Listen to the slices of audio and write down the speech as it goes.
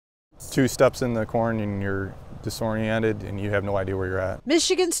2 steps in the corn and you're disoriented and you have no idea where you're at.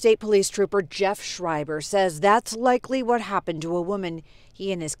 Michigan State Police Trooper Jeff Schreiber says that's likely what happened to a woman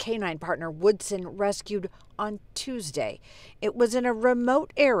he and his canine partner Woodson rescued on Tuesday. It was in a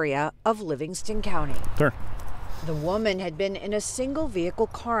remote area of Livingston County. Sure. The woman had been in a single vehicle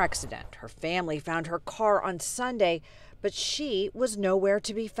car accident. Her family found her car on Sunday, but she was nowhere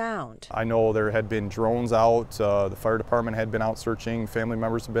to be found. I know there had been drones out, the fire department had been out searching, family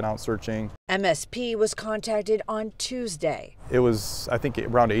members have been out searching. MSP was contacted on Tuesday. It was, I think,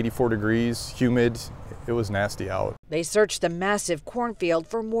 around 84 degrees, humid. It was nasty out. They searched the massive cornfield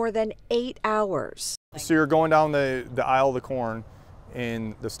for more than 8 hours. So you're going down the aisle of the corn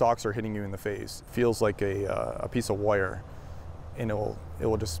and the stalks are hitting you in the face. It feels like a piece of wire, and it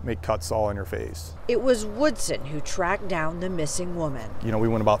will just make cuts all in your face. It was Woodson who tracked down the missing woman. You know, we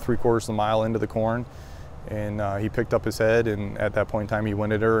went about 3/4 of a mile into the corn, and he picked up his head, and at that point in time he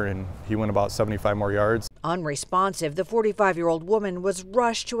went at her, and he went about 75 more yards. Unresponsive, the 45-year-old woman was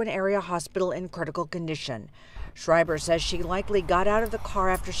rushed to an area hospital in critical condition. Schreiber says she likely got out of the car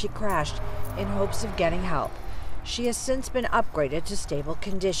after she crashed in hopes of getting help. She has since been upgraded to stable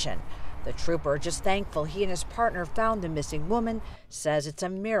condition. The trooper, just thankful he and his partner found the missing woman, says it's a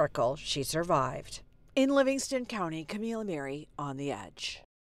miracle she survived. In Livingston County, Camille Mary on the Edge.